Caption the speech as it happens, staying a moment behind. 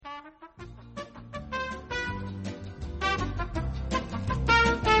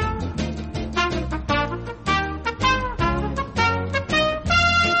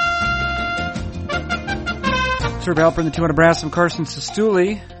Sir Alper in the 200 brass. I'm Carson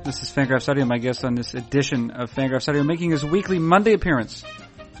Sestouli. This is Fangraphs Audio. My guest on this edition of Fangraphs Audio, making his weekly Monday appearance.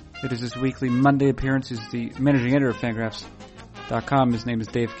 It is his weekly Monday appearance. He's the managing editor of Fangraphs.com. His name is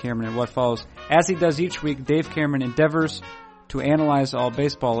Dave Cameron. And what follows, as he does each week, Dave Cameron endeavors to analyze all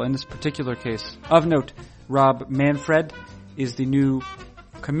baseball. In this particular case, of note, Rob Manfred is the new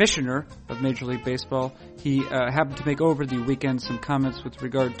commissioner of Major League Baseball. He happened to make over the weekend some comments with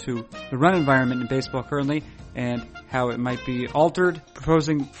regard to the run environment in baseball currently and how it might be altered,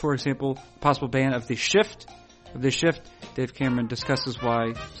 proposing, for example, possible ban of the shift. Dave Cameron discusses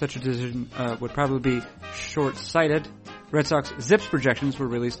why such a decision would probably be short-sighted. Red Sox ZiPS projections were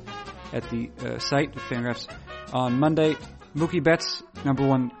released at the site of Fangraphs on Monday. Mookie Betts, number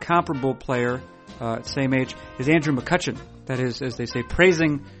one comparable player, same age, is Andrew McCutchen. That is, as they say,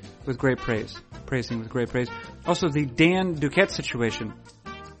 praising with great praise. Also, the Dan Duquette situation.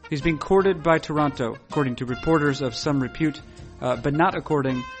 He's being courted by Toronto, according to reporters of some repute, but not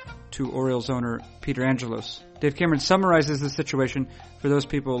according to Orioles owner Peter Angelos. Dave Cameron summarizes the situation for those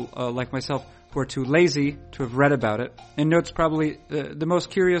people like myself who are too lazy to have read about it, and notes probably the most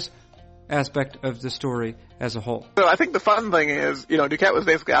curious aspect of the story as a whole. So I think the fun thing is, Duquette was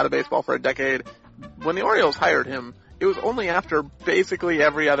basically out of baseball for a decade. When the Orioles hired him, it was only after basically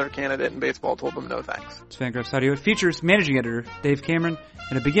every other candidate in baseball told them no thanks. It's Fangraphs Audio. It features managing editor Dave Cameron,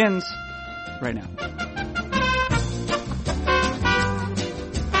 and it begins right now.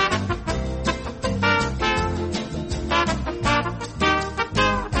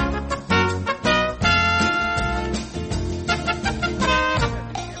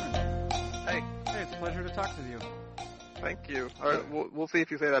 Hey, it's a pleasure to talk with you. Thank you. All right, we'll see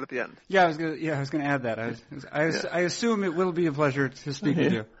if you say that at the end. Yeah, I was gonna add that. I assume it will be a pleasure to speak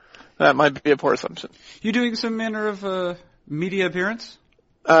with you. That might be a poor assumption. You doing some manner of media appearance?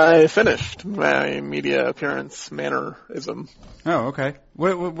 I finished my media appearance mannerism. Oh, okay.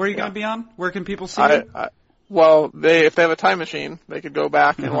 Where are you going to be on? Where can people see you? Well, if they have a time machine, they could go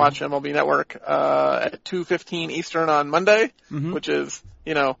back and watch MLB Network at 2:15 Eastern on Monday, which is,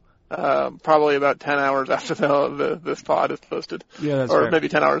 probably about 10 hours after this pod is posted. Yeah, that's or right. Maybe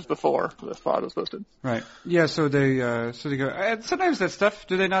 10 hours before this pod was posted. Right. Yeah, so they go. Sometimes that stuff,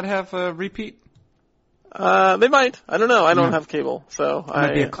 do they not have a repeat? They might. I don't know. I don't have cable, so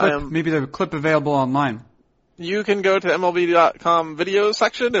Maybe there's a clip available online. You can go to MLB.com videos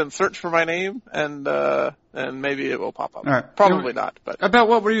section and search for my name, and maybe it will pop up. All right. Probably not, but. About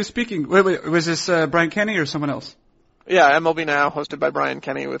what were you speaking? Wait, was this Brian Kenny or someone else? Yeah, MLB Now, hosted by Brian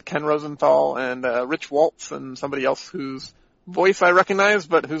Kenny with Ken Rosenthal and Rich Waltz and somebody else whose voice I recognize,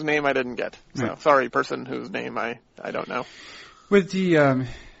 but whose name I didn't get. So, right. Sorry, person whose name I don't know. With the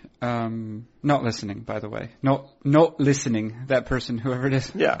not listening, by the way. Not listening, that person, whoever it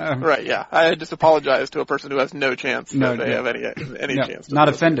is. Yeah, right, yeah. I just apologize to a person who has no chance that they have any chance. Not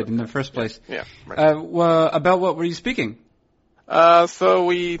offended in the first place. Yeah. Right. About what were you speaking? So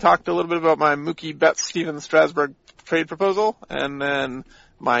we talked a little bit about my Mookie Betts, Steven Strasburg trade proposal, and then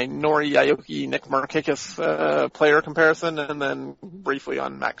my Nori Aoki, Nick Markakis player comparison, and then briefly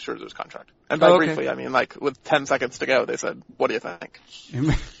on Max Scherzer's contract. And by briefly, I mean like with 10 seconds to go, they said, "What do you think?"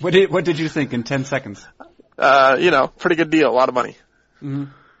 What did you think in 10 seconds? Pretty good deal, a lot of money.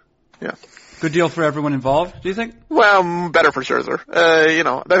 Mm-hmm. Yeah. Good deal for everyone involved, do you think? Well, better for Scherzer. I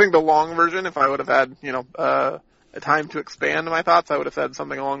think the long version, if I would have had, a time to expand my thoughts, I would have said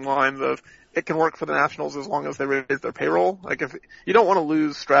something along the lines of, it can work for the Nationals as long as they raise their payroll. Like, if you don't want to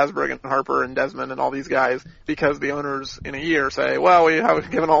lose Strasburg and Harper and Desmond and all these guys because the owners in a year say, well, we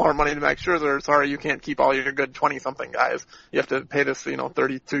have given all our money to Max Scherzer. Sorry, you can't keep all your good 20-something guys. You have to pay this,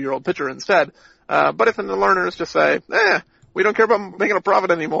 32-year-old pitcher instead. But if the learners just say, we don't care about making a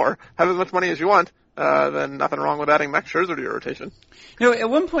profit anymore, have as much money as you want, then nothing wrong with adding Max Scherzer to your rotation. At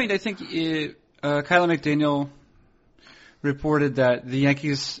one point, I think Kyler McDaniel reported that the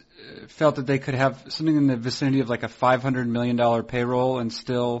Yankees felt that they could have something in the vicinity of like a $500 million payroll and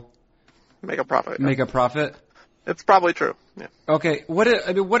still make a profit. It's probably true. Yeah. Okay. What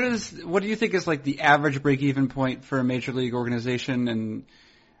do you think is like the average break-even point for a major league organization? And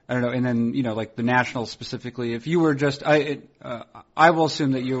I don't know. And then like the Nationals specifically. If you were just, I will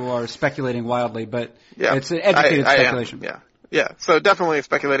assume that you are speculating wildly, but it's an educated speculation. Yeah. Yeah, so definitely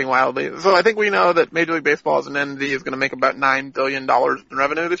speculating wildly. So I think we know that Major League Baseball as an entity is going to make about $9 billion in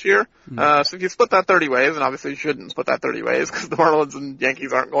revenue this year. So if you split that 30 ways, and obviously you shouldn't split that 30 ways because the Marlins and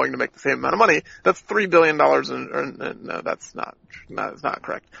Yankees aren't going to make the same amount of money, that's $3 billion no, that's not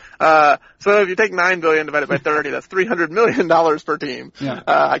correct. So if you take $9 billion divided by 30, that's $300 million per team. Yeah.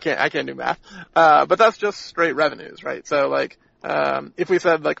 I can't do math. But that's just straight revenues, right? So like, if we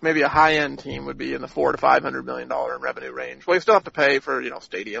said like maybe a high-end team would be in the $400 to $500 million in revenue range, well, you still have to pay for,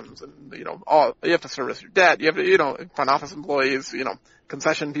 stadiums and, you have to service your debt. You have to, front office employees,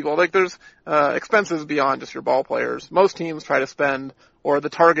 concession people. Like there's, expenses beyond just your ball players. Most teams try to spend, or the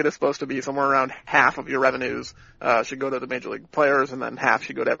target is supposed to be somewhere around half of your revenues, should go to the major league players and then half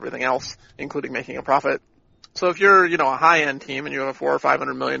should go to everything else, including making a profit. So if you're, a high-end team and you have a $400 or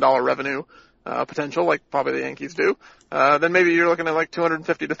 $500 million revenue potential, like probably the Yankees do, then maybe you're looking at like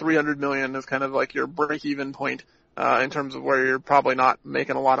 250 to 300 million as kind of like your break-even point in terms of where you're probably not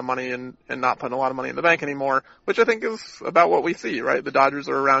making a lot of money and not putting a lot of money in the bank anymore, which I think is about what we see, right? The Dodgers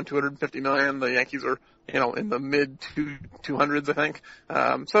are around 250 million, the Yankees are, in the mid 200s, I think.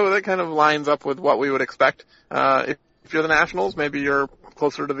 So that kind of lines up with what we would expect. If you're the Nationals, maybe you're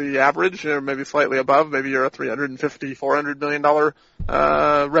closer to the average, or maybe slightly above. Maybe you're a $350, $400 million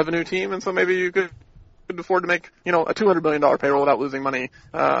revenue team, and so maybe you could afford to make, a $200 million payroll without losing money.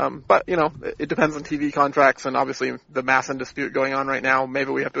 But, it depends on TV contracts and obviously the Masson dispute going on right now.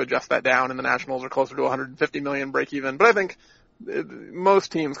 Maybe we have to adjust that down and the Nationals are closer to 150 million break even. But I think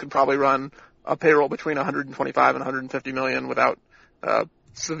most teams could probably run a payroll between 125 and 150 million without,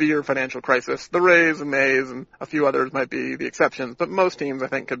 severe financial crisis. The Rays and Mays and a few others might be the exceptions, but most teams I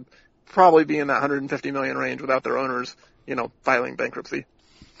think could probably be in that 150 million range without their owners, filing bankruptcy.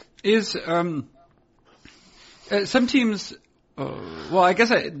 Is, some teams, well, I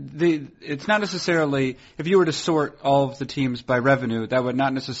guess it's not necessarily, if you were to sort all of the teams by revenue, that would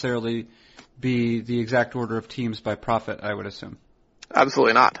not necessarily be the exact order of teams by profit, I would assume.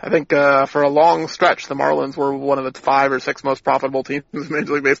 Absolutely not. I think for a long stretch, the Marlins were one of the 5 or 6 most profitable teams in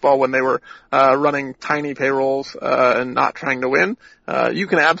Major League Baseball when they were running tiny payrolls and not trying to win. You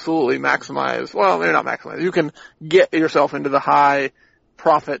can absolutely maximize, well, maybe not maximize, you can get yourself into the high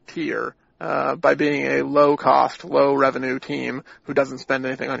profit tier by being a low-cost, low-revenue team who doesn't spend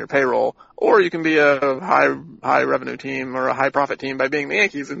anything on your payroll, or you can be a high-revenue team or a high-profit team by being the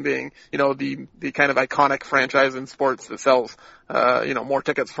Yankees and being, the kind of iconic franchise in sports that sells, more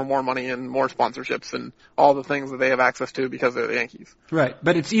tickets for more money and more sponsorships and all the things that they have access to because they're the Yankees. Right,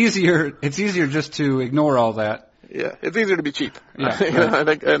 but it's easier just to ignore all that. Yeah, it's easier to be cheap. Yeah, right. I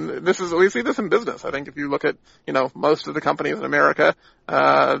think, and we see this in business. I think if you look at, most of the companies in America,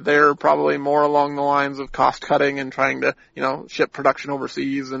 they're probably more along the lines of cost cutting and trying to, ship production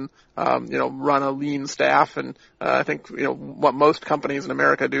overseas and, run a lean staff. And, I think, what most companies in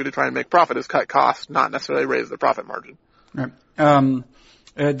America do to try and make profit is cut costs, not necessarily raise their profit margin. Right.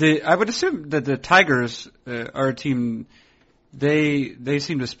 I would assume that the Tigers are a team, they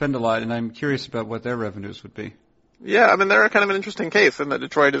seem to spend a lot, and I'm curious about what their revenues would be. Yeah, I mean, they're kind of an interesting case in that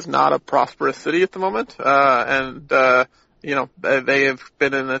Detroit is not a prosperous city at the moment. They have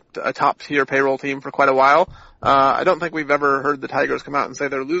been in a top tier payroll team for quite a while. I don't think we've ever heard the Tigers come out and say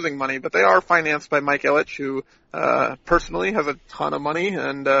they're losing money, but they are financed by Mike Ilitch, who, personally has a ton of money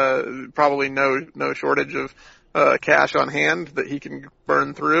and, probably no shortage of, cash on hand that he can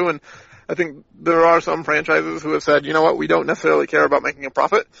burn through. And I think there are some franchises who have said, we don't necessarily care about making a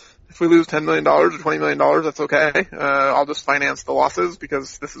profit. If we lose $10 million or $20 million, that's okay. I'll just finance the losses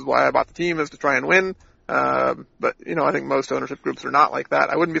because this is why I bought the team, is to try and win. But, I think most ownership groups are not like that.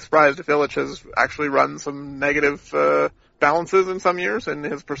 I wouldn't be surprised if Ilitch has actually run some negative, balances in some years in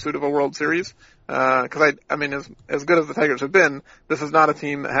his pursuit of a World Series. Cause as good as the Tigers have been, this is not a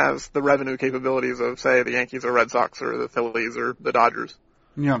team that has the revenue capabilities of, say, the Yankees or Red Sox or the Phillies or the Dodgers.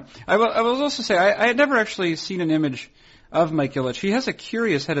 Yeah. I will also say, I had never actually seen an image of Mike Ilitch. He has a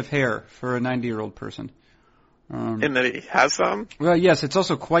curious head of hair for a 90-year-old person. In that he has some? Well, yes, it's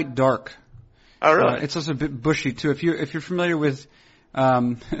also quite dark. Oh, really? It's also a bit bushy too. If you're familiar with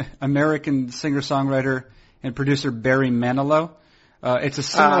American singer-songwriter and producer Barry Manilow, it's a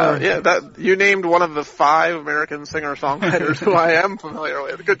similar. You named one of the 5 American singer-songwriters who I am familiar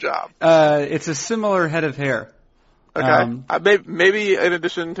with. Good job. It's a similar head of hair. Okay. Maybe in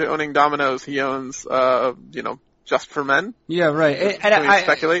addition to owning Domino's, he owns, Just for Men? Yeah, right. Can we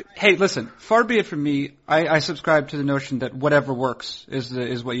speculate? Hey, listen, far be it from me. I subscribe to the notion that whatever works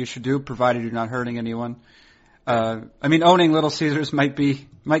is what you should do, provided you're not hurting anyone. Owning Little Caesars might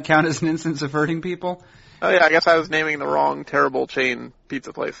count as an instance of hurting people. Oh yeah, I guess I was naming the wrong terrible chain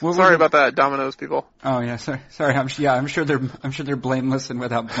pizza place. Sorry about that, Domino's people. Oh yeah, sorry. I'm sure they're blameless and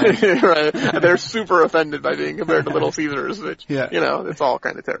without blame. Right. They're super offended by being compared to Little Caesars, which, it's all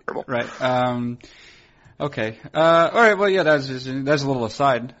kind of terrible. Right. Okay. All right. Well, yeah, that's a little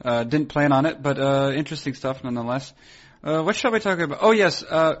aside. Didn't plan on it, but interesting stuff nonetheless. What shall we talk about? Oh, yes.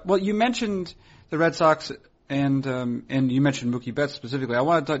 Well, you mentioned the Red Sox and you mentioned Mookie Betts specifically. I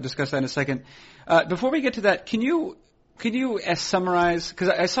want to discuss that in a second. Before we get to that, can you Could you summarize? Because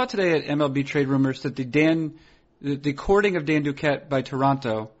I saw today at MLB Trade Rumors that the courting of Dan Duquette by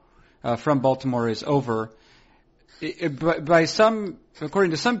Toronto from Baltimore is over.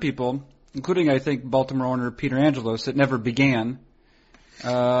 According to some people, including I think Baltimore owner Peter Angelos, it never began.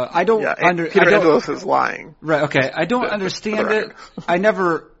 Peter Angelos is lying. Right. Okay. I don't understand it. I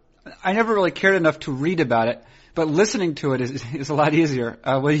never really cared enough to read about it, but listening to it is a lot easier.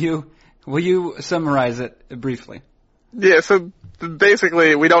 Will you summarize it briefly? Yeah, so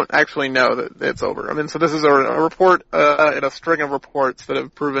basically we don't actually know that it's over. I mean, so this is a report in a string of reports that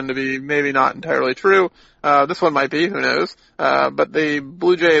have proven to be maybe not entirely true. This one might be, who knows. But the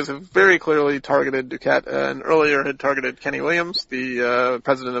Blue Jays have very clearly targeted Duquette and earlier had targeted Kenny Williams, the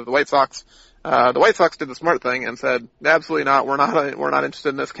president of the White Sox. The White Sox did the smart thing and said, absolutely not, we're not interested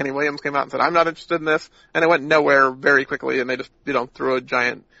in this. Kenny Williams came out and said, I'm not interested in this. And it went nowhere very quickly and they just, threw a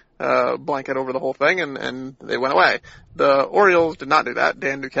giant blanket over the whole thing and they went away. The Orioles did not do that.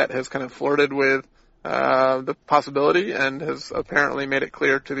 Dan Duquette has kind of flirted with the possibility and has apparently made it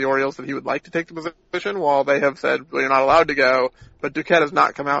clear to the Orioles that he would like to take the position while they have said, well, you're not allowed to go. But Duquette has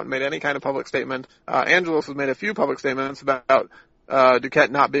not come out and made any kind of public statement. Angelos has made a few public statements about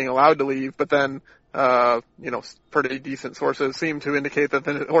Duquette not being allowed to leave, but then pretty decent sources seem to indicate that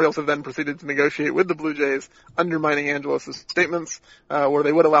the Orioles have then proceeded to negotiate with the Blue Jays, undermining Angelos' statements, where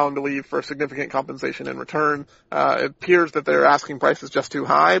they would allow him to leave for significant compensation in return. It appears that their asking price is just too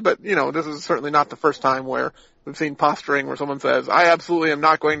high, but, this is certainly not the first time where we've seen posturing where someone says, I absolutely am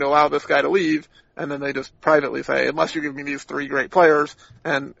not going to allow this guy to leave, and then they just privately say, unless you give me these 3 great players,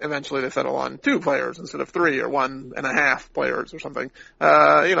 and eventually they settle on 2 players instead of 3 or 1.5 players or something.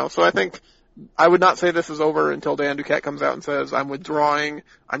 So I think I would not say this is over until Dan Duquette comes out and says, I'm withdrawing,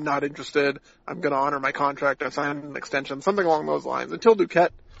 I'm not interested, I'm going to honor my contract, I've signed an extension, something along those lines. Until Duquette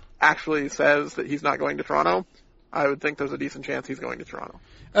actually says that he's not going to Toronto, I would think there's a decent chance he's going to Toronto.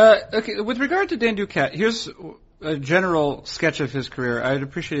 Okay, with regard to Dan Duquette, here's a general sketch of his career. I'd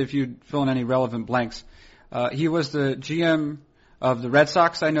appreciate if you'd fill in any relevant blanks. He was the GM of the Red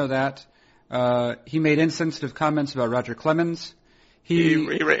Sox, I know that. He made insensitive comments about Roger Clemens. He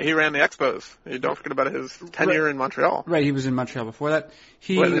ran the Expos. Don't forget about his tenure in Montreal. Right, he was in Montreal before that.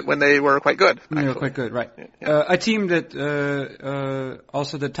 When they were quite good. When they were quite good, right. Yeah. A team that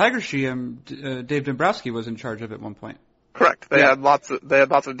also the Tigers GM Dave Dombrowski was in charge of at one point. Correct. They had lots of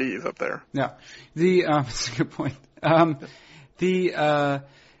D's up there. Yeah. That's a good point. Then he was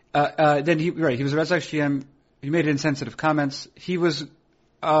a Red Sox GM. He made insensitive comments. He was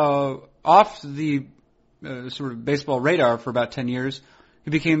off the sort of baseball radar for about 10 years.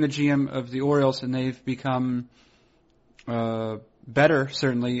 He became the GM of the Orioles, and they've become better,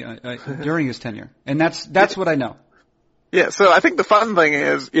 certainly, during his tenure. And that's what I know. Yeah, so I think the fun thing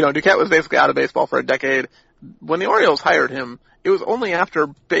is, Duquette was basically out of baseball for a decade. When the Orioles hired him, it was only after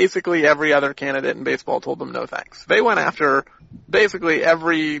basically every other candidate in baseball told them no thanks. They went after basically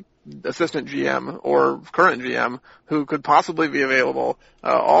every assistant GM or current GM who could possibly be available,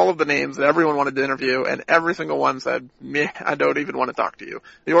 all of the names that everyone wanted to interview, and every single one said, meh, I don't even want to talk to you.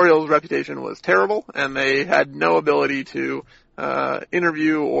 The Orioles' reputation was terrible, and they had no ability to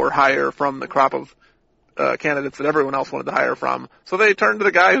interview or hire from the crop of candidates that everyone else wanted to hire from. So they turned to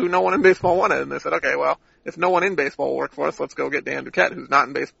the guy who no one in baseball wanted, and they said, okay, well, if no one in baseball will work for us, let's go get Dan Duquette, who's not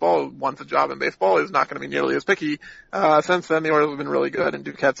in baseball, wants a job in baseball, is not going to be nearly as picky. Since then, the Orioles have been really good, and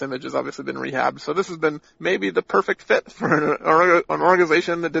Duquette's image has obviously been rehabbed. So this has been maybe the perfect fit for an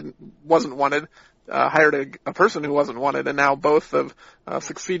organization that wasn't wanted, hired a person who wasn't wanted, and now both have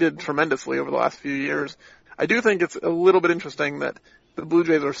succeeded tremendously over the last few years. I do think it's a little bit interesting that the Blue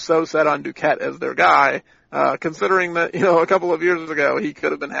Jays are so set on Duquette as their guy, considering that, a couple of years ago he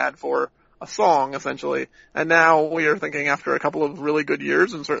could have been had for a song, essentially. And now we are thinking after a couple of really good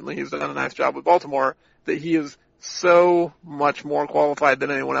years, and certainly he's done a nice job with Baltimore, that he is so much more qualified than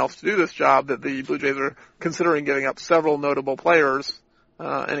anyone else to do this job that the Blue Jays are considering giving up several notable players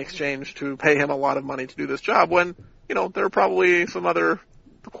in exchange to pay him a lot of money to do this job when, there are probably some other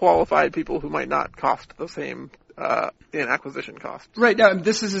qualified people who might not cost the same in acquisition costs. Right. Now,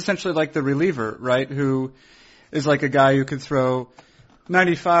 this is essentially like the reliever, right, who is like a guy who could throw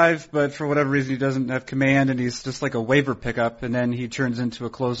 95, but for whatever reason he doesn't have command, and he's just like a waiver pickup, and then he turns into a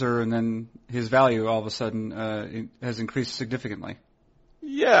closer, and then his value all of a sudden has increased significantly.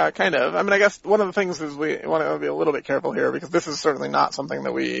 Yeah, kind of. I mean, I guess one of the things is we want to be a little bit careful here because this is certainly not something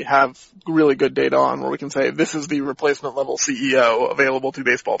that we have really good data on where we can say this is the replacement level CEO available to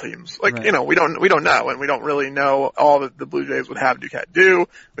baseball teams. Like, right. We don't know, and we don't really know all that the Blue Jays would have Duquette do.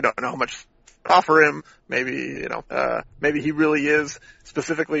 We don't know how much offer him. Maybe, maybe he really is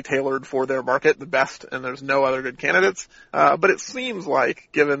specifically tailored for their market, the best, and there's no other good candidates. But it seems like,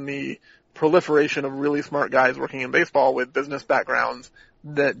 given the proliferation of really smart guys working in baseball with business backgrounds,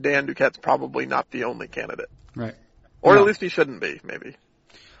 that Dan Duquette's probably not the only candidate. Right. Or at least he shouldn't be, maybe.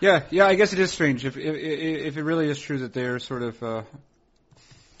 Yeah, I guess it is strange if it really is true that they're sort of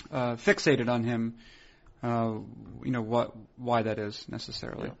fixated on him. Why that is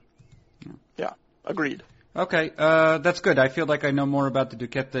necessarily. Yeah, agreed. Okay, that's good. I feel like I know more about the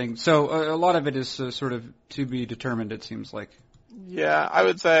Duquette thing. So a lot of it is sort of to be determined, it seems like. Yeah, I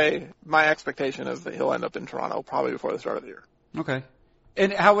would say my expectation is that he'll end up in Toronto probably before the start of the year. Okay.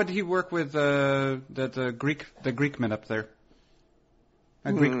 And how would he work with the Greek men up there?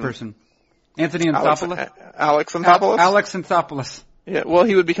 A Greek person. Anthony Anthopoulos? Alex Anthopoulos? Alex Anthopoulos. Yeah, well,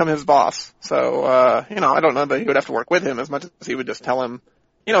 he would become his boss. So, I don't know that he would have to work with him as much as he would just tell him,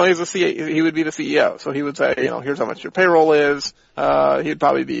 he would be the CEO. So he would say, here's how much your payroll is. He'd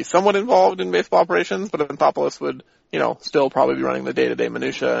probably be somewhat involved in baseball operations, but Anthopoulos would, still probably be running the day-to-day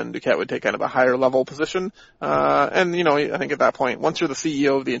minutia, and Duquette would take kind of a higher level position. I think at that point, once you're the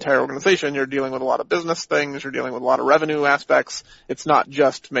CEO of the entire organization, you're dealing with a lot of business things, you're dealing with a lot of revenue aspects. It's not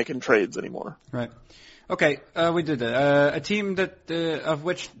just making trades anymore. Right. Okay, we did that. A team of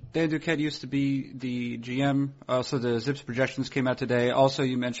which Dan Duquette used to be the GM. Also, the Zips projections came out today. Also,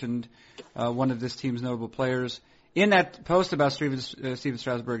 you mentioned one of this team's notable players. In that post about Steven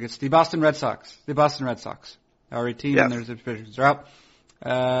Strasburg, it's the Boston Red Sox. The Boston Red Sox are a team, and their Zips projections are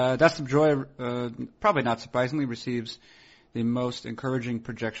out. Dustin Pedroia, probably not surprisingly, receives the most encouraging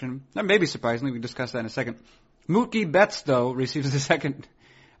projection. Maybe surprisingly, we can discuss that in a second. Mookie Betts, though, receives the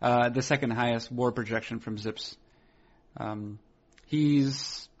second highest WAR projection from Zips.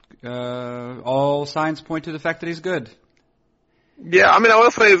 He's all signs point to the fact that he's good. Yeah, I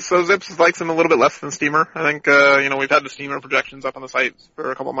will say, so Zips likes him a little bit less than Steamer. I think, we've had the Steamer projections up on the site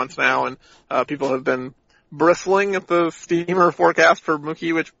for a couple months now, and people have been bristling at the Steamer forecast for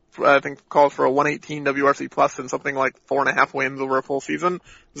Mookie, which I think calls for a 118 WRC plus and something like 4.5 wins over a full season.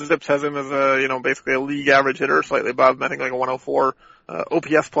 Zips has him as basically a league average hitter, slightly above, I think like a 104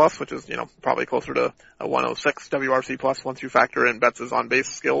 OPS plus, which is, probably closer to a 106 WRC plus once you factor in Betts' on-base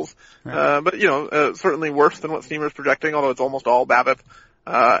skills. Right. But certainly worse than what Steamer's projecting, although it's almost all BABIP.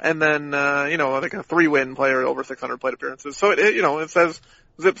 And then, I think a 3-win player over 600 plate appearances. So it says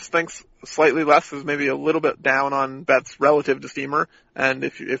Zips thinks slightly less is maybe a little bit down on Betts relative to Steamer. And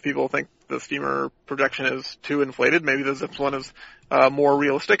if people think the Steamer projection is too inflated, maybe the Zips one is more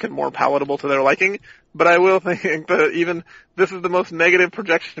realistic and more palatable to their liking. But I will think that even this is the most negative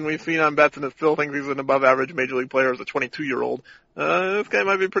projection we've seen on Betts, and it still thinks he's an above average major league player as a 22-year-old. This guy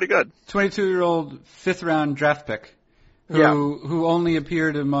might be pretty good. 22-year-old 5th round draft pick who only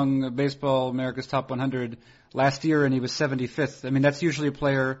appeared among Baseball America's Top 100 last year, and he was 75th. I mean, that's usually a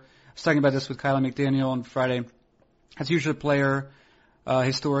player. I was talking about this with Kylie McDaniel on Friday. That's usually a player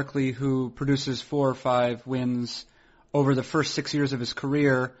historically who produces 4 or 5 wins over the first 6 years of his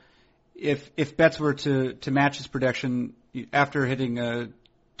career. If Betts were to match his production after hitting a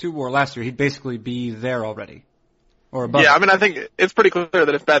 2-WAR last year, he'd basically be there already. Or above. Yeah, I think it's pretty clear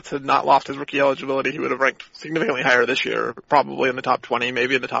that if Betts had not lost his rookie eligibility, he would have ranked significantly higher this year, probably in the top 20,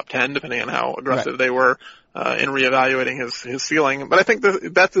 maybe in the top 10, depending on how aggressive they were in reevaluating his ceiling. But I think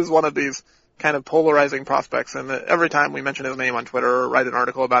that Betts is one of these kind of polarizing prospects, and that every time we mention his name on Twitter or write an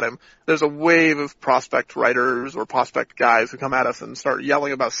article about him, there's a wave of prospect writers or prospect guys who come at us and start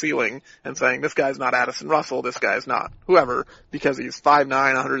yelling about ceiling and saying, this guy's not Addison Russell, this guy's not whoever, because he's 5'9",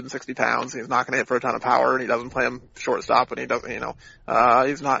 160 pounds, he's not going to hit for a ton of power, and he doesn't play him shortstop, and he doesn't,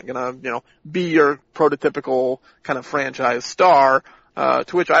 he's not going to, be your prototypical kind of franchise star,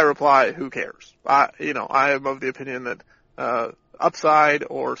 to which I reply, who cares? I am of the opinion that, upside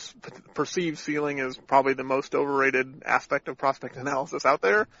or perceived ceiling is probably the most overrated aspect of prospect analysis out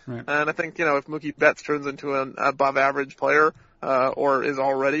there. Right. And I think, if Mookie Betts turns into an above average player, or is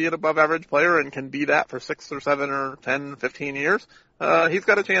already an above average player and can be that for 6 or 7 or 10, 15 years, he's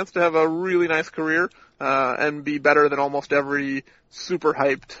got a chance to have a really nice career, and be better than almost every super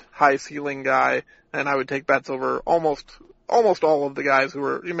hyped high ceiling guy. And I would take Betts over almost all of the guys who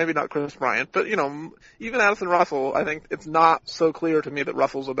were, maybe not Chris Bryant, but, even Addison Russell, I think it's not so clear to me that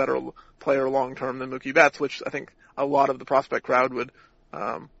Russell's a better player long-term than Mookie Betts, which I think a lot of the prospect crowd would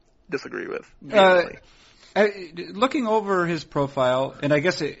disagree with. Looking over his profile, and I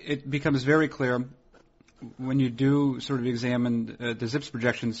guess it becomes very clear when you do sort of examine the Zips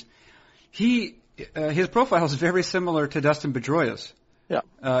projections, his profile is very similar to Dustin Pedroia's. Yeah.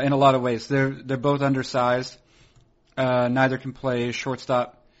 In a lot of ways. They're both undersized. Neither can play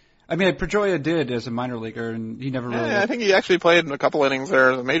shortstop. I mean, Pedroia did as a minor leaguer, and he never really. I think he actually played in a couple innings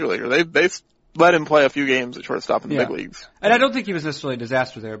there as a major leaguer. They let him play a few games at shortstop in the big leagues. And I don't think he was necessarily a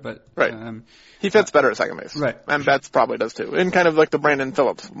disaster there, but right. He fits better at second base. Right. And Betts probably does too. In kind of like the Brandon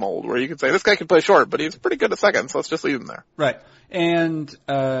Phillips mold, where you could say this guy could play short, but he's pretty good at second, so let's just leave him there. Right. And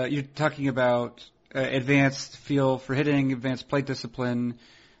you're talking about advanced feel for hitting, advanced plate discipline.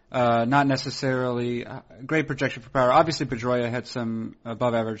 Not necessarily great projection for power. Obviously, Pedroia had some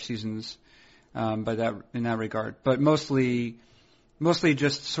above-average seasons, in that regard, but mostly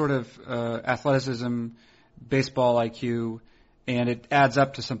just sort of athleticism, baseball IQ, and it adds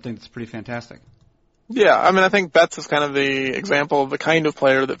up to something that's pretty fantastic. Yeah, I mean, I think Betts is kind of the example of the kind of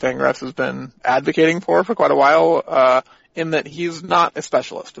player that Fangraphs has been advocating for quite a while. In that he's not a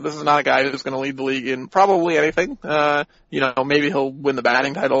specialist. This is not a guy who's going to lead the league in probably anything. Maybe he'll win the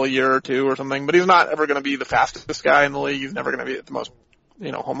batting title a year or two or something, but he's not ever going to be the fastest guy in the league. He's never going to be at the most,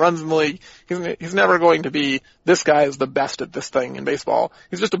 home runs in the league. He's never going to be, this guy is the best at this thing in baseball.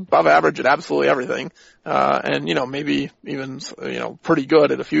 He's just above average at absolutely everything. Maybe even, pretty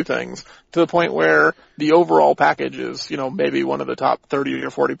good at a few things, to the point where the overall package is, maybe one of the top 30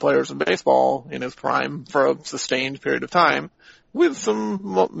 or 40 players in baseball in his prime for a sustained period of time, with some,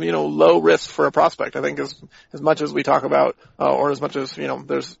 low risk for a prospect. I think as much as we talk about, or as much as,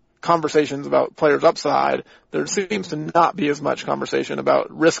 there's conversations about players' upside, there seems to not be as much conversation about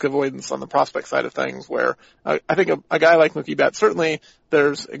risk avoidance on the prospect side of things, where I think a guy like Mookie Betts, certainly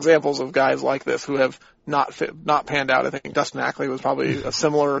there's examples of guys like this who have not panned out. I think Dustin Ackley was probably a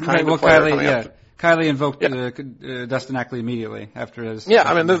similar kind of player coming up. Kylie invoked Dustin Ackley immediately after his. Yeah,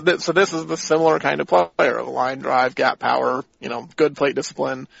 I mean, so this is the similar kind of player: line drive, gap power, good plate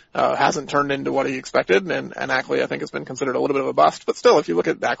discipline. Hasn't turned into what he expected, and Ackley, I think, has been considered a little bit of a bust. But still, if you look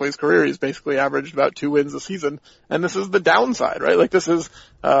at Ackley's career, he's basically averaged about 2 wins a season, and this is the downside, right? Like this is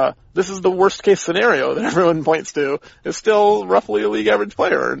the worst case scenario that everyone points to. Is still roughly a league average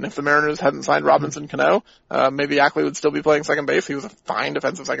player, and if the Mariners hadn't signed Robinson Cano, maybe Ackley would still be playing second base. He was a fine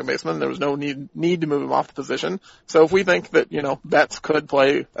defensive second baseman. There was no need to move him off the position. So if we think that, Betts could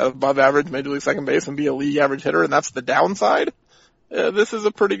play above average major league second base and be a league average hitter, and that's the downside, this is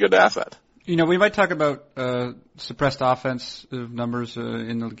a pretty good asset. We might talk about suppressed offense numbers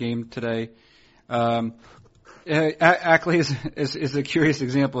in the game today. Ackley is a curious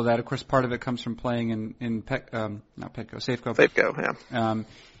example of that. Of course, part of it comes from playing in Safeco. Safeco, yeah.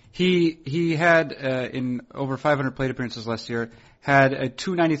 He had in over 500 plate appearances last year, had a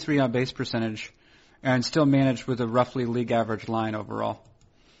 293 on base percentage, and still managed with a roughly league average line overall.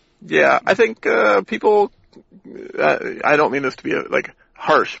 Yeah, I think people. I don't mean this to be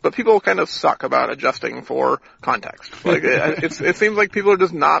harsh, but people kind of suck about adjusting for context. It seems like people are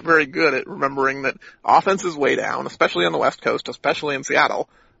just not very good at remembering that offense is way down, especially on the West Coast, especially in Seattle,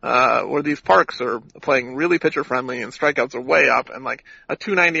 where these parks are playing really pitcher friendly and strikeouts are way up, and a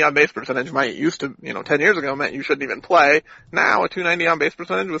 290 on base percentage used to, 10 years ago meant you shouldn't even play. Now a 290 on base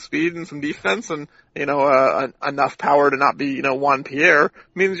percentage with speed and some defense and, enough power to not be, Juan Pierre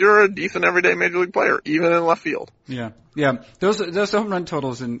means you're a decent everyday major league player, even in left field. Yeah. Yeah. Those home run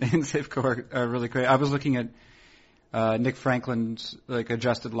totals in Safeco are really great. I was looking at Nick Franklin's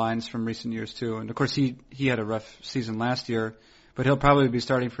adjusted lines from recent years too, and of course he had a rough season last year, but he'll probably be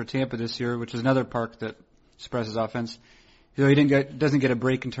starting for Tampa this year, which is another park that suppresses offense. He doesn't get a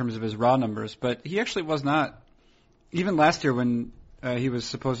break in terms of his raw numbers, but he actually was not, even last year when he was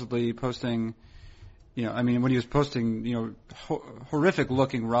supposedly posting, when he was posting, horrific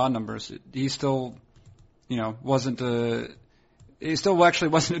looking raw numbers, he still, he still actually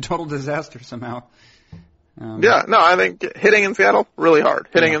wasn't a total disaster somehow. I think hitting in Seattle, really hard.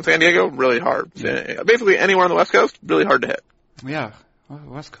 Hitting in San Diego, really hard. Yeah. Basically anywhere on the West Coast, really hard to hit. Yeah,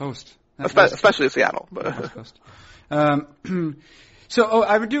 West Coast. Especially Seattle. But. West Coast. I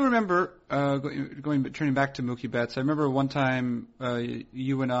do remember, turning back to Mookie Betts, I remember one time,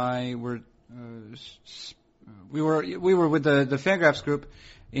 you and I were, we were with the Fangraphs group,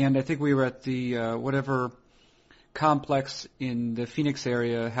 and I think we were at the, whatever complex in the Phoenix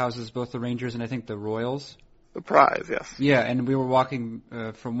area houses both the Rangers and I think the Royals. The Prize, yes. Yeah, and we were walking,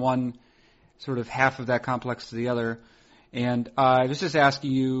 from one sort of half of that complex to the other. And I was just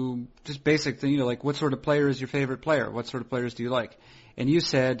asking you, just basic thing, what sort of player is your favorite player? What sort of players do you like? And you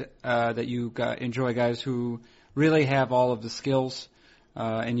said that you enjoy guys who really have all of the skills,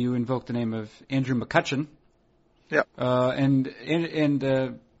 and you invoked the name of Andrew McCutchen. Yep. And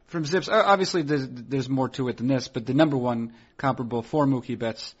from Zips, obviously there's more to it than this, but the number one comparable for Mookie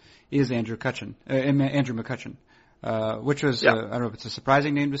Betts is Andrew McCutchen, which was I don't know if it's a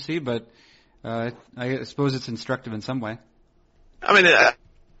surprising name to see, but I suppose it's instructive in some way. I mean,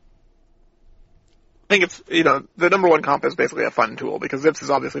 think it's, the number one comp is basically a fun tool because Zips is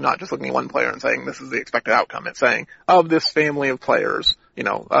obviously not just looking at one player and saying this is the expected outcome. It's saying of this family of players,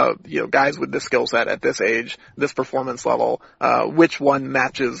 guys with this skill set at this age, this performance level, which one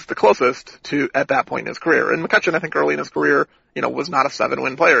matches the closest to at that point in his career. And McCutchen, I think early in his career, was not a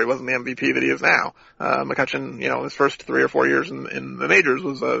 7-win player. He wasn't the MVP that he is now. McCutchen, his first 3 or 4 years in the majors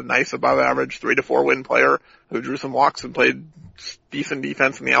was a nice above average 3 to 4 win player who drew some walks and played decent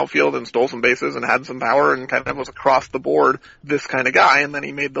defense in the outfield and stole some bases and had some power and kind of was across the board this kind of guy. And then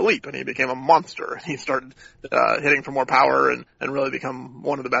he made the leap and he became a monster and he started, hitting for more power and really become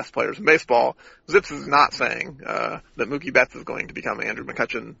one of the best players in baseball. Zips is not saying, that Mookie Betts is going to become Andrew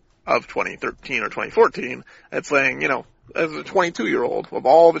McCutchen of 2013 or 2014. It's saying, as a 22-year-old, of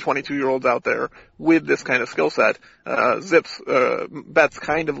all the 22-year-olds out there with this kind of skill set, Betts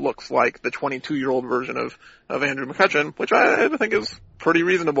kind of looks like the 22-year-old version of Andrew McCutchen, which I think is pretty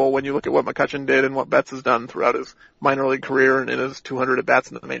reasonable when you look at what McCutchen did and what Betts has done throughout his minor league career and in his 200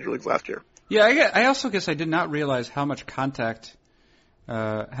 at-bats in the major leagues last year. Yeah, I also guess I did not realize how much contact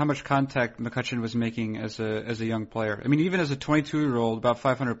McCutchen was making as a young player. I mean, even as a 22-year-old, about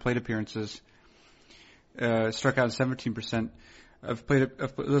 500 plate appearances, struck out 17% of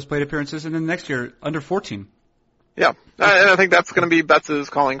those plate appearances, and then next year under 14. Yeah, and I think that's going to be Betts'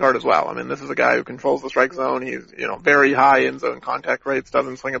 calling card as well. I mean, this is a guy who controls the strike zone. He's, very high in-zone contact rates,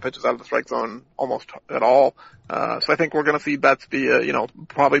 doesn't swing at pitches out of the strike zone almost at all. So I think we're going to see Betts be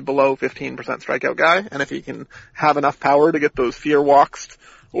probably below 15% strikeout guy. And if he can have enough power to get those fear walks,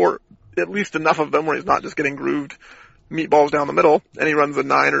 or at least enough of them where he's not just getting grooved meatballs down the middle, and he runs a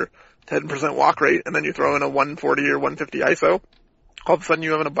 9 or 10% walk rate, and then you throw in a 140 or 150 ISO, all of a sudden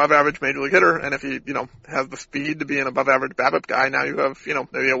you have an above average major league hitter, and if he, has the speed to be an above average BABIP guy, now you have,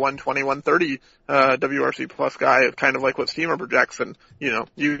 maybe a 120, 130, WRC plus guy, kind of like what Steamer projects, and, you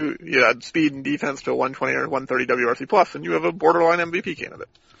add speed and defense to a 120 or 130 WRC plus, and you have a borderline MVP candidate.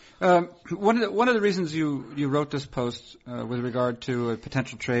 One of the reasons you wrote this post, with regard to a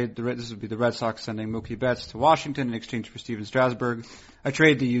potential trade, this would be the Red Sox sending Mookie Betts to Washington in exchange for Steven Strasburg, a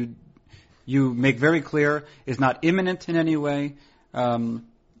trade that you make very clear is not imminent in any way.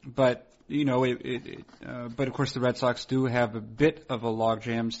 But of course the Red Sox do have a bit of a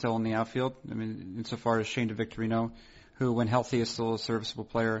logjam still in the outfield. I mean, insofar as Shane DeVictorino, who when healthy is still a serviceable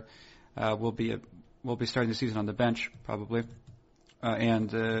player, will be starting the season on the bench probably.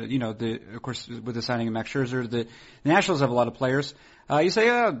 Of course with the signing of Max Scherzer, the Nationals have a lot of players. You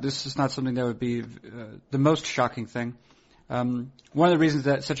say, this is not something that would be the most shocking thing. One of the reasons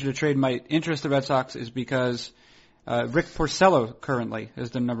that such a trade might interest the Red Sox is because Rick Porcello currently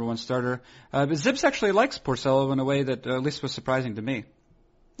is the number one starter. But Zips actually likes Porcello in a way that at least was surprising to me.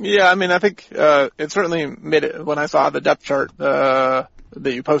 Yeah, I mean, I think it certainly made it when I saw the depth chart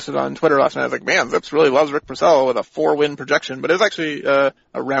that you posted on Twitter last night. I was like, man, Zips really loves Rick Porcello with a 4-win projection, but it was actually a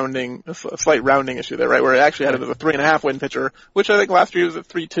slight rounding issue there, right? Where it actually had it as a 3.5-win pitcher, which I think last year was at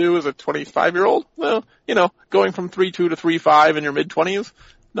 3.2 as a 25-year-old. Well, going from 3.2 to 3.5 in your mid-20s,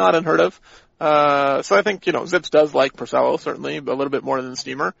 not unheard of. So I think, Zips does like Porcello, certainly, a little bit more than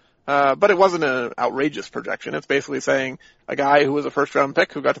Steamer. But it wasn't an outrageous projection. It's basically saying a guy who was a first round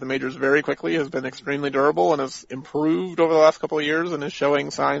pick who got to the majors very quickly has been extremely durable and has improved over the last couple of years and is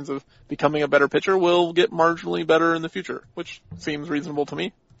showing signs of becoming a better pitcher will get marginally better in the future, which seems reasonable to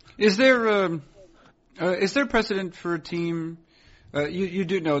me. Is there precedent for a team, you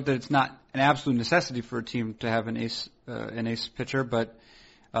do know that it's not an absolute necessity for a team to have an ace pitcher, but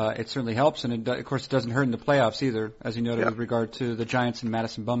it certainly helps, and of course it doesn't hurt in the playoffs either, as you noted with regard to the Giants and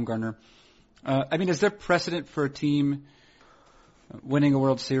Madison Bumgarner. Is there precedent for a team winning a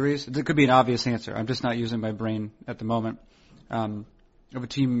World Series? There could be an obvious answer. I'm just not using my brain at the moment. Of a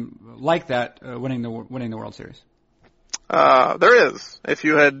team like that winning the World Series. There is. If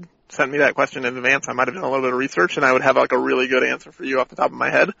you had sent me that question in advance, I might have done a little bit of research, and I would have a really good answer for you off the top of my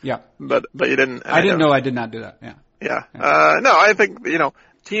head. Yeah. But you didn't. I didn't know I did not do that. Yeah. Yeah. No, I think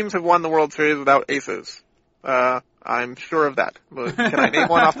teams have won the World Series without aces. I'm sure of that. Can I name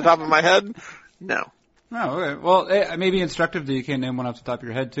one off the top of my head? No. Oh, okay. Well, maybe instructive that you can't name one off the top of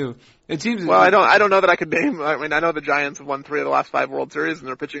your head too. It seems. Well, I don't know that I could name. I mean, I know the Giants have won 3 of the last 5 World Series, and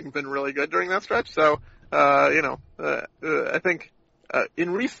their pitching has been really good during that stretch. So, I think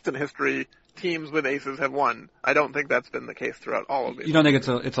in recent history, teams with aces have won. I don't think that's been the case throughout all of it. You don't think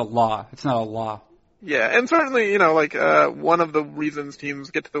it's a law? It's not a law. Yeah, and certainly, one of the reasons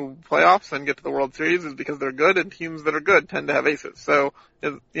teams get to the playoffs and get to the World Series is because they're good, and teams that are good tend to have aces. So,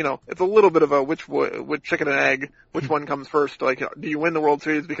 it's a little bit of a which chicken and egg, which one comes first. Like, do you win the World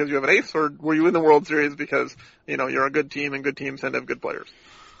Series because you have an ace, or were you in the World Series because, you're a good team and good teams tend to have good players?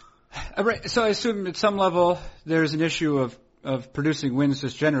 Right. So I assume at some level there's an issue of producing wins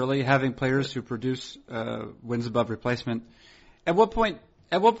just generally, having players who produce wins above replacement. At what point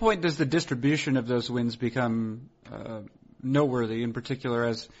does the distribution of those wins become noteworthy, in particular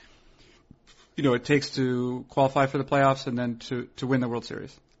as it takes to qualify for the playoffs and then to win the World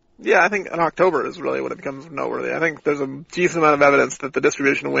Series? Yeah, I think in October is really when it becomes noteworthy. I think there's a decent amount of evidence that the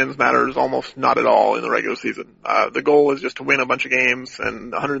distribution of wins matters almost not at all in the regular season. The goal is just to win a bunch of games,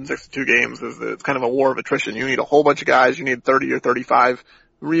 and 162 games it's kind of a war of attrition. You need a whole bunch of guys. You need 30 or 35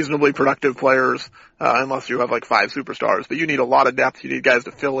 reasonably productive players, unless you have like 5 superstars. But you need a lot of depth. You need guys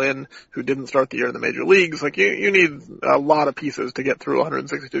to fill in who didn't start the year in the major leagues. Like you need a lot of pieces to get through a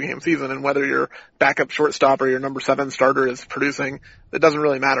 162 game season. And whether your backup shortstop or your number 7 starter is producing, it doesn't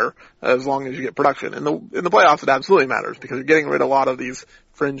really matter as long as you get production. In the playoffs, it absolutely matters because you're getting rid of a lot of these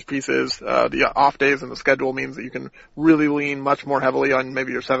fringe pieces. The off days in the schedule means that you can really lean much more heavily on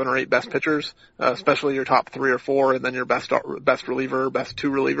maybe your 7 or 8 best pitchers, especially your top 3 or 4, and then your best reliever, best 2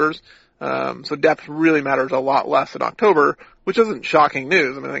 relievers. So depth really matters a lot less in October, which isn't shocking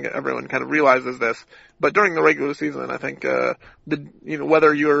news. I mean, I think everyone kind of realizes this. But during the regular season, I think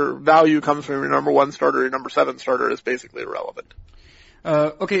whether your value comes from your number 1 starter or your number 7 starter is basically irrelevant.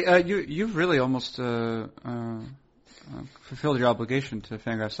 Okay, you've really almost fulfilled your obligation to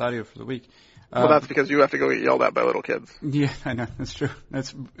Fangraphs Audio for the week. Well, that's because you have to go get yelled at by little kids. Yeah, I know, that's true.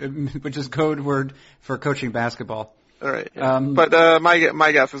 Which is code word for coaching basketball. All right. Yeah. But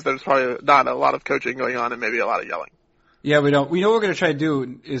my guess is there's probably not a lot of coaching going on and maybe a lot of yelling. Yeah, we don't. We know what we're going to try to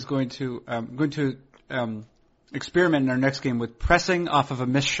do is going to experiment in our next game with pressing off of a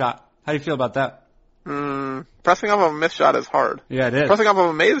missed shot. How do you feel about that? Pressing off of a missed shot is hard. Yeah, it is. Pressing off of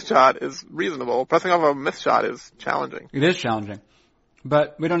a made shot is reasonable. Pressing off of a missed shot is challenging. It is challenging.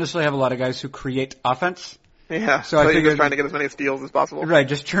 But we don't necessarily have a lot of guys who create offense. Yeah, so I think you're just trying to get as many steals as possible. Right,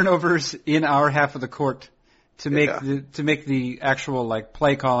 just turnovers in our half of the court to make the actual like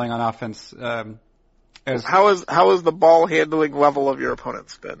play calling on offense. How is the ball handling level of your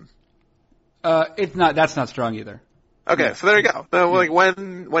opponents been? That's not strong either. Okay, yeah. So there you go. Like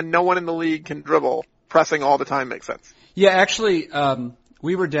when no one in the league can dribble, pressing all the time makes sense. Yeah, actually,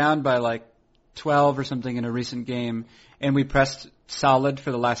 we were down by like 12 or something in a recent game, and we pressed solid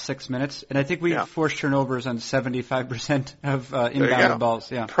for the last 6 minutes, and I think we forced turnovers on 75% of inbound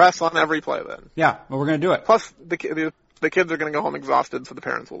balls. Yeah, press on every play then. Yeah, well, we're going to do it. Plus, the kids are going to go home exhausted, so the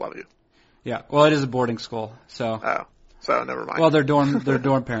parents will love you. Yeah, well, it is a boarding school, so. Oh. So never mind. Well, their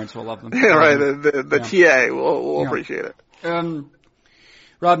dorm parents will love them. Yeah, right. The TA will appreciate it.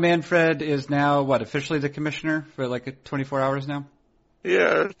 Rob Manfred is now officially the commissioner for like 24 hours now?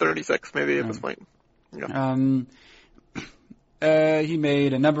 Yeah, 36 maybe at this point. Yeah. He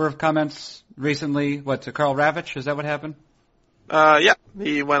made a number of comments recently. To Karl Ravech? Is that what happened? Yeah.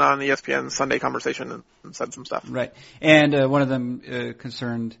 He went on ESPN's Sunday Conversation and said some stuff. Right. And one of them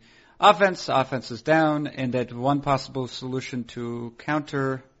concerned offense is down, and that one possible solution to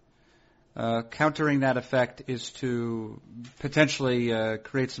countering that effect is to potentially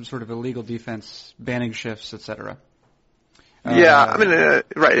create some sort of illegal defense, banning shifts, etc. Yeah, I mean,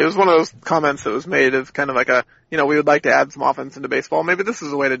 right. It was one of those comments that was made as kind of like we would like to add some offense into baseball. Maybe this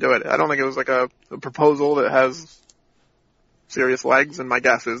is a way to do it. I don't think it was like a proposal that has serious legs, and my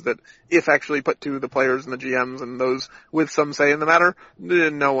guess is that if actually put to the players and the GMs and those with some say in the matter,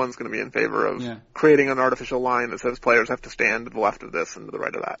 no one's going to be in favor of creating an artificial line that says players have to stand to the left of this and to the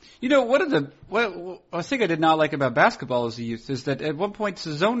right of that. What I think I did not like about basketball as a youth is that at one point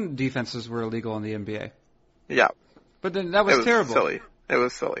the zone defenses were illegal in the NBA. Yeah. But then that was terrible. It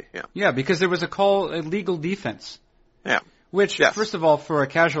was silly, yeah. Yeah, because there was a legal defense. Yeah. Which, first of all, for a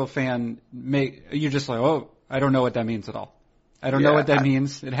casual fan, you're just like, oh, I don't know what that means at all. I don't know what that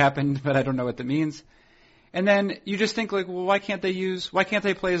means. It happened, but I don't know what that means. And then you just think like, well, why can't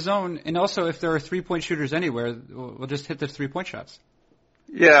they play a zone? And also, if there are 3-point shooters anywhere, we'll just hit the 3-point shots.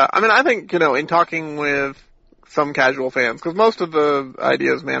 Yeah, I mean, I think, in talking with some casual fans, because most of the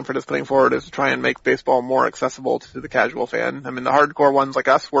ideas Manfred is putting forward is to try and make baseball more accessible to the casual fan. I mean, the hardcore ones like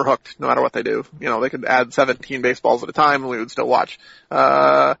us, we're hooked no matter what they do. They could add 17 baseballs at a time and we would still watch.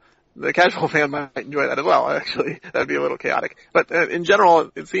 The casual fan might enjoy that as well, actually. That'd be a little chaotic. But in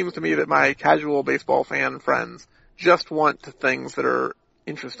general, it seems to me that my casual baseball fan friends just want things that are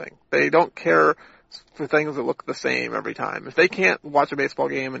interesting. They don't care for things that look the same every time. If they can't watch a baseball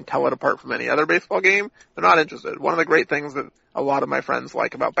game and tell it apart from any other baseball game, they're not interested. One of the great things that a lot of my friends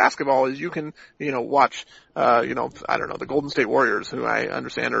like about basketball is you can, watch, I don't know, the Golden State Warriors, who I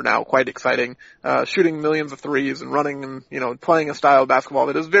understand are now quite exciting, shooting millions of threes and running and, playing a style of basketball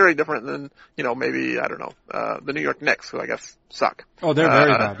that is very different than, maybe, I don't know, the New York Knicks, who I guess suck. Oh, they're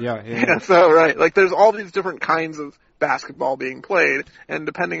very bad. Yeah. So, right. Like, there's all these different kinds of basketball being played, and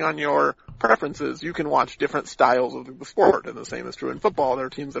depending on your preferences, you can watch different styles of the sport. And the same is true in football. There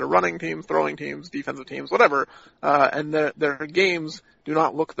are teams that are running teams, throwing teams, defensive teams, whatever. And their games do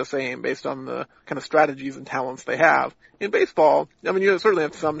not look the same based on the kind of strategies and talents they have. In baseball, I mean, you certainly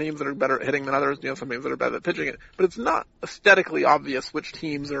have some teams that are better at hitting than others, some teams that are better at pitching it, but it's not aesthetically obvious which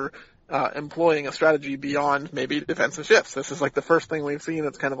teams are employing a strategy beyond maybe defensive shifts. This is like the first thing we've seen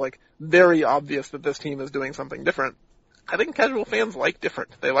that's kind of like very obvious that this team is doing something different. I think casual fans like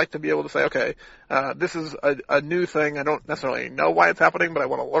different. They like to be able to say, okay, this is a new thing. I don't necessarily know why it's happening, but I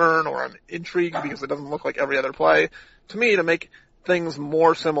want to learn, or I'm intrigued because it doesn't look like every other play. To me, to make things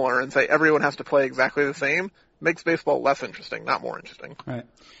more similar and say everyone has to play exactly the same makes baseball less interesting, not more interesting. Right.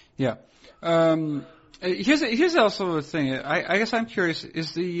 Yeah. Here's also a thing. I guess I'm curious,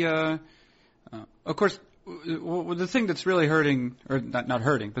 is of course, the thing that's really hurting, or not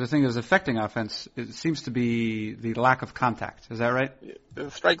hurting, but the thing that's affecting offense, it seems to be the lack of contact. Is that right? The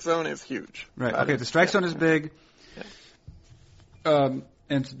strike zone is huge. Right. Okay. The strike zone is big. Yeah.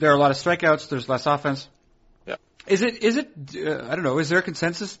 And there are a lot of strikeouts. There's less offense. Yeah. Is it? I don't know. Is there a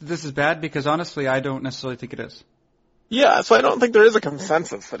consensus that this is bad? Because honestly, I don't necessarily think it is. Yeah, so I don't think there is a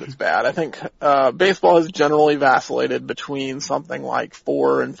consensus that it's bad. I think baseball has generally vacillated between something like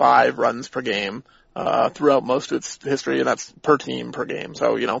 4 and 5 runs per game throughout most of its history, and that's per team per game.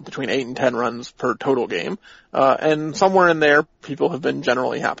 So, between 8 and 10 runs per total game. And somewhere in there, people have been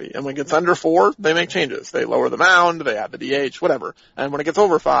generally happy. And when it gets under 4, they make changes. They lower the mound, they add the DH, whatever. And when it gets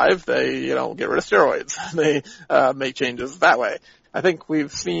over 5, they, get rid of steroids. They make changes that way. I think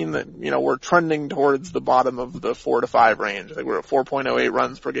we've seen that, we're trending towards the bottom of the 4 to 5 range. I think we're at 4.08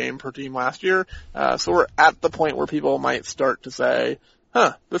 runs per game per team last year. So we're at the point where people might start to say,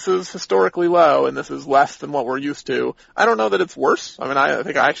 this is historically low and this is less than what we're used to. I don't know that it's worse. I mean, I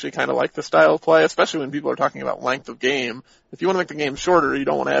think I actually kind of like the style of play, especially when people are talking about length of game. If you want to make the game shorter, you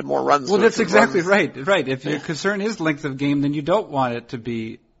don't want to add more runs. Well, that's exactly right. Right. If your concern is length of game, then you don't want it to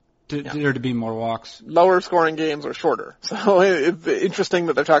be there to be more walks. Lower scoring games are shorter. So it's interesting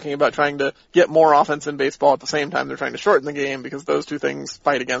that they're talking about trying to get more offense in baseball at the same time they're trying to shorten the game, because those two things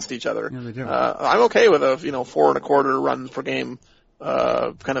fight against each other. Yeah, they do. I'm okay with a 4.25 runs per game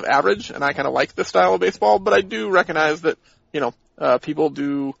kind of average, and I kind of like this style of baseball, but I do recognize that people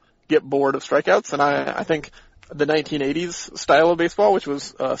do get bored of strikeouts, and I think the 1980s style of baseball, which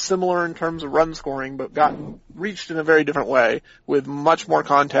was similar in terms of run scoring, but reached in a very different way with much more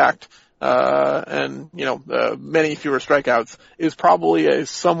contact and many fewer strikeouts, is probably a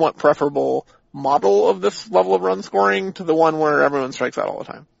somewhat preferable model of this level of run scoring to the one where everyone strikes out all the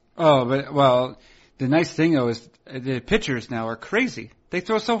time. Oh, but the nice thing though is the pitchers now are crazy. They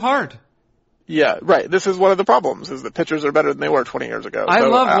throw so hard. Yeah, right. This is one of the problems, is that pitchers are better than they were 20 years ago. I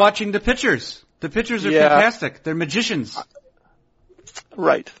love watching the pitchers. The pitchers are fantastic. They're magicians.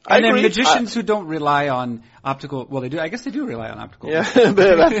 Right. And they're magicians who don't rely on optical. Well, they do. I guess they do rely on optical. Yeah,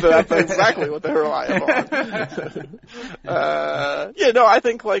 that's exactly what they rely upon. I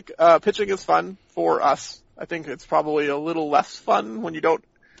think pitching is fun for us. I think it's probably a little less fun when you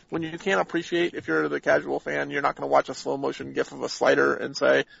can't appreciate, if you're the casual fan, you're not going to watch a slow motion gif of a slider and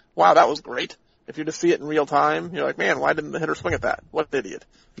say, wow, that was great. If you just see it in real time, you're like, man, why didn't the hitter swing at that? What an idiot.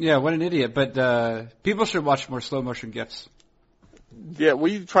 Yeah, what an idiot. But people should watch more slow motion gifs. Yeah,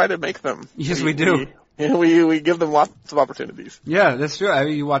 we try to make them. Yes, we do. We give them lots of opportunities. Yeah, that's true. I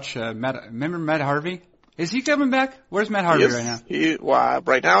mean, you watch remember Matt Harvey? Is he coming back? Where's Matt Harvey right now?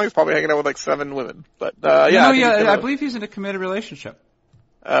 Right now he's probably hanging out with 7 women. But I believe he's in a committed relationship.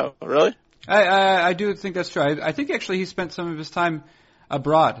 Oh, really? I do think that's true. I think actually he spent some of his time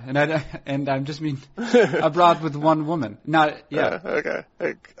abroad, and I just mean abroad with one woman. Okay.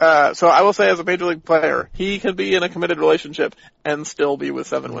 So I will say, as a major league player, he can be in a committed relationship and still be with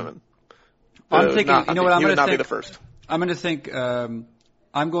 7 women. I'm thinking, I'm going to think. He would not be the first. I'm going to think. I'm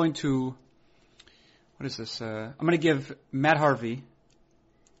going to. What is this? I'm going to give Matt Harvey,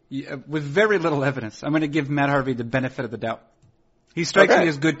 with very little evidence, I'm going to give Matt Harvey the benefit of the doubt. He strikes me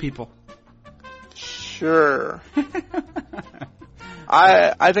as good people. Sure.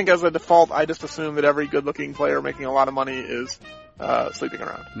 I think as a default, I just assume that every good-looking player making a lot of money is sleeping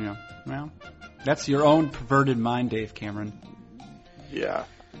around. Yeah. Well, that's your own perverted mind, Dave Cameron. Yeah.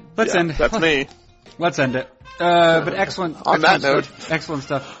 Let's end. That's me. Let's end it. But excellent. On that note. Excellent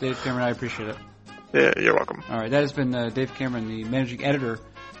stuff, Dave Cameron. I appreciate it. Yeah, you're welcome. All right. That has been Dave Cameron, the managing editor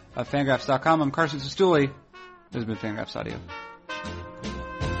of Fangraphs.com. I'm Carson Sestouli. This has been Fangraphs Audio.